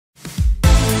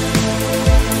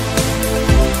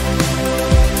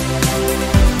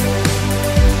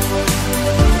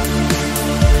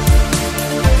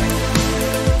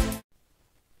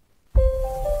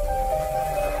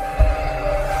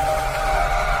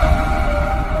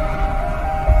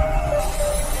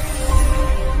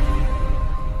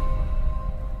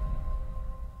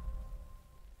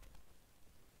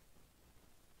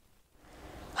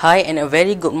Hi and a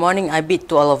very good morning I bid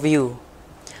to all of you.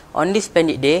 On this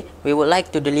splendid day, we would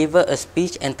like to deliver a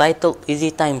speech entitled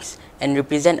Easy Times and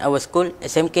represent our school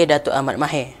SMK Dato' Ahmad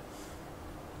Maher.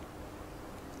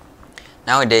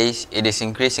 Nowadays, it is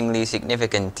increasingly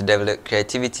significant to develop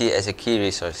creativity as a key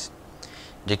resource.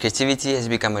 The creativity has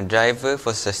become a driver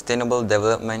for sustainable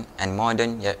development and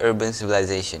modern yet urban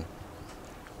civilization.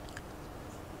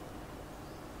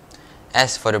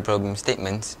 As for the problem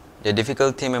statements, the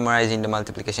difficulty memorizing the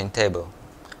multiplication table.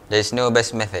 There is no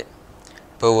best method.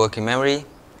 Poor working memory,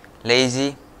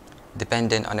 lazy,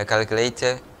 dependent on a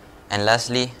calculator, and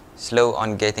lastly, slow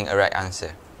on getting a right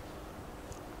answer.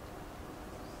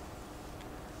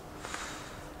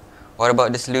 What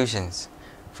about the solutions?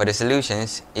 For the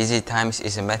solutions, Easy Times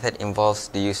is a method involves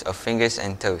the use of fingers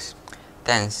and toes.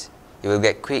 Hence, you will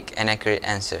get quick and accurate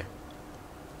answer.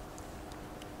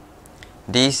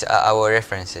 These are our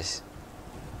references.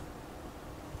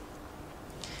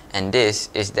 And this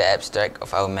is the abstract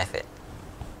of our method.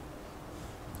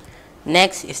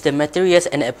 Next is the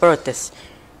materials and apparatus.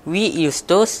 We use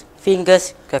toes,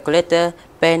 fingers, calculator,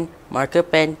 pen, marker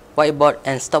pen, whiteboard,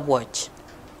 and stopwatch.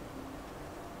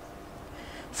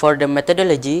 For the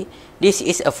methodology, this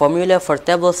is a formula for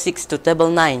table 6 to table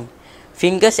 9.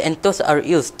 Fingers and toes are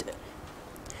used.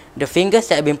 The fingers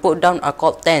that have been put down are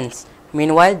called tens.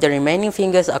 Meanwhile, the remaining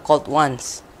fingers are called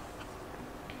ones.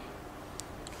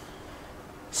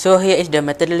 So here is the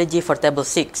methodology for table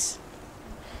 6.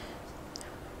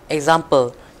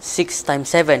 Example, 6 times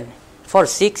 7. For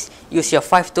 6, use your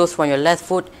 5 toes from your left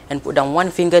foot and put down 1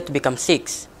 finger to become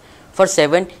 6. For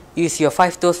 7, use your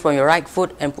 5 toes from your right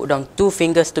foot and put down 2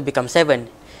 fingers to become 7.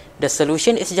 The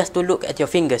solution is just to look at your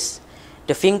fingers.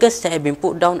 The fingers that have been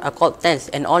put down are called tens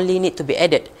and only need to be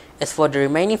added. As for the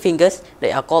remaining fingers,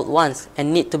 they are called ones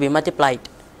and need to be multiplied.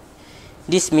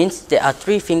 This means there are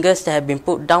 3 fingers that have been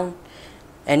put down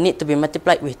and need to be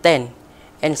multiplied with 10,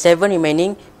 and 7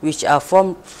 remaining, which are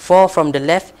 4 from the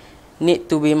left, need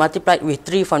to be multiplied with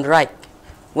 3 from the right.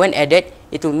 When added,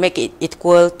 it will make it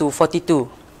equal to 42.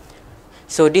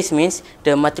 So this means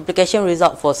the multiplication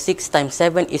result for 6 times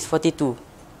 7 is 42.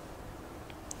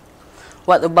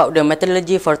 What about the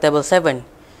methodology for table 7?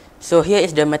 So here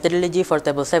is the methodology for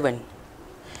table 7.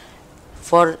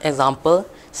 For example,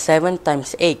 7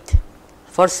 times 8.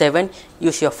 For 7,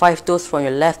 use your 5 toes from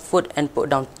your left foot and put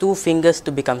down 2 fingers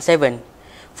to become 7.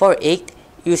 For 8,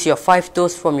 use your 5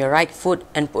 toes from your right foot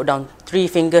and put down 3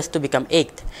 fingers to become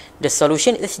 8. The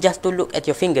solution is just to look at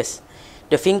your fingers.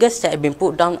 The fingers that have been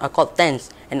put down are called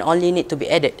tens and only need to be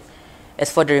added. As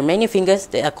for the remaining fingers,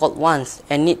 they are called ones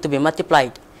and need to be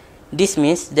multiplied. This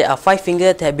means there are 5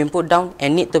 fingers that have been put down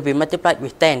and need to be multiplied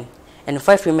with 10, and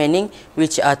 5 remaining,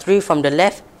 which are 3 from the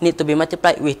left, need to be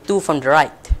multiplied with 2 from the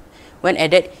right. When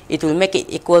added, it will make it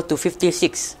equal to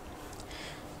 56.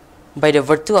 By the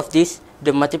virtue of this,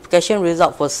 the multiplication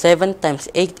result for 7 times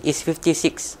 8 is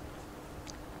 56.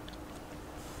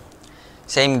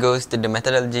 Same goes to the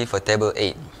methodology for table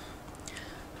 8.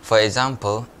 For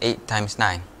example, 8 times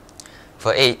 9.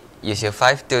 For 8, use your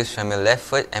 5 toes from your left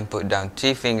foot and put down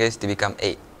 3 fingers to become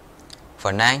 8.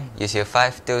 For 9, use your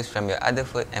 5 toes from your other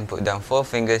foot and put down 4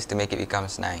 fingers to make it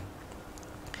becomes 9.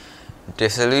 The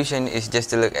solution is just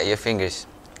to look at your fingers.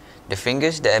 The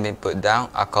fingers that have been put down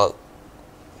are called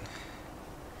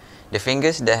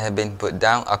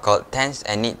tens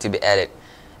and need to be added.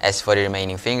 As for the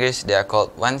remaining fingers, they are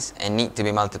called ones and need to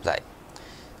be multiplied.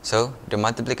 So the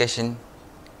multiplication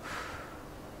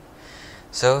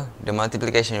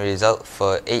result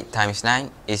for 8 times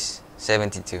 9 is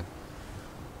 72.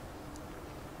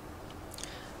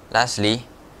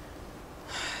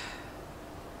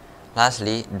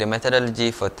 Lastly, the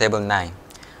methodology for table 9.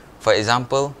 For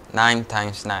example, 9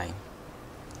 times 9.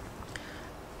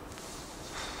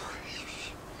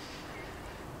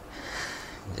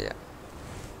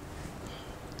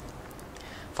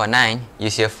 For 9,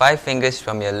 use your 5 fingers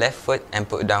from your left foot and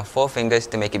put down 4 fingers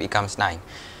to make it becomes 9.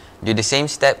 Do the same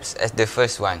steps as the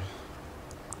first one.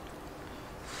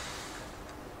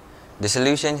 The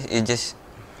solution is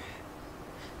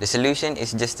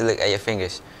just to look at your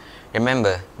fingers.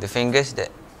 Remember, the fingers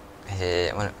that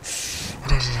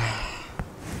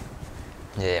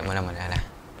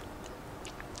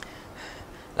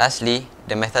Lastly,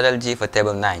 the methodology for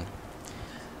table 9.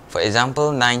 For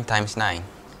example, 9 times 9.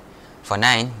 For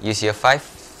 9, use your 5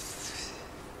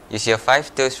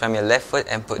 toes from your left foot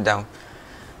and put down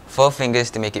 4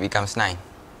 fingers to make it becomes 9.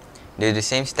 Do the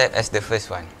same step as the first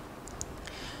one.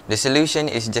 The solution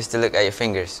is just to look at your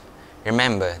fingers.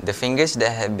 Remember, the fingers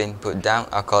that have been put down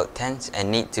are called tens and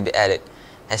need to be added.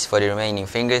 As for the remaining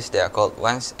fingers, they are called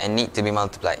ones and need to be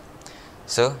multiplied.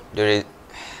 So, the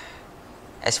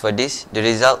As for this, the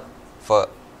result for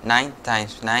 9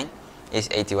 times 9 is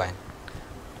 81.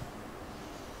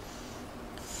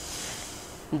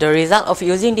 The result of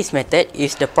using this method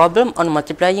is the problem on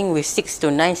multiplying with 6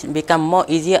 to 9 become more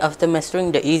easier after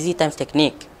mastering the easy times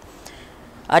technique.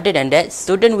 Other than that,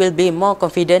 student will be more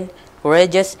confident,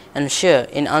 courageous, and sure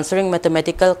in answering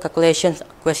mathematical calculations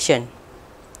question.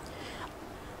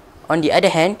 On the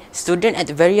other hand, students at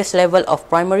various levels of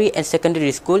primary and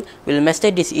secondary school will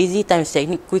master this easy times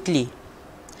technique quickly.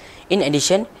 In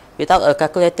addition, without a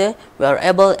calculator, we are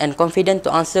able and confident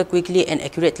to answer quickly and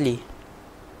accurately.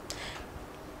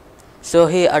 So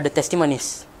here are the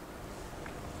testimonies.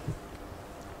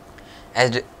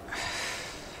 As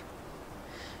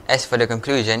for the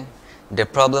conclusion, the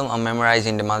problem of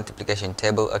memorizing the multiplication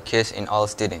table occurs in all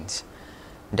students.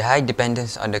 The high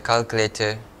dependence on the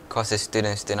calculator causes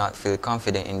students to not feel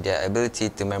confident in their ability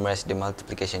to memorize the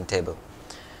multiplication table.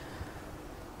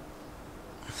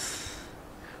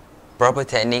 Proper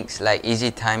techniques like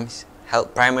easy times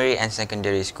help primary and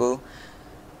secondary school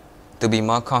to be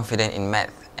more confident in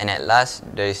math, and at last,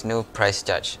 there is no price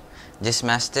charge. Just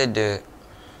master the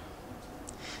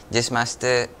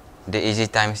easy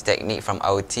times technique from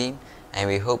our team, and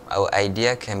we hope our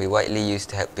idea can be widely used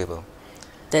to help people.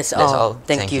 That's all.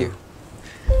 Thank you.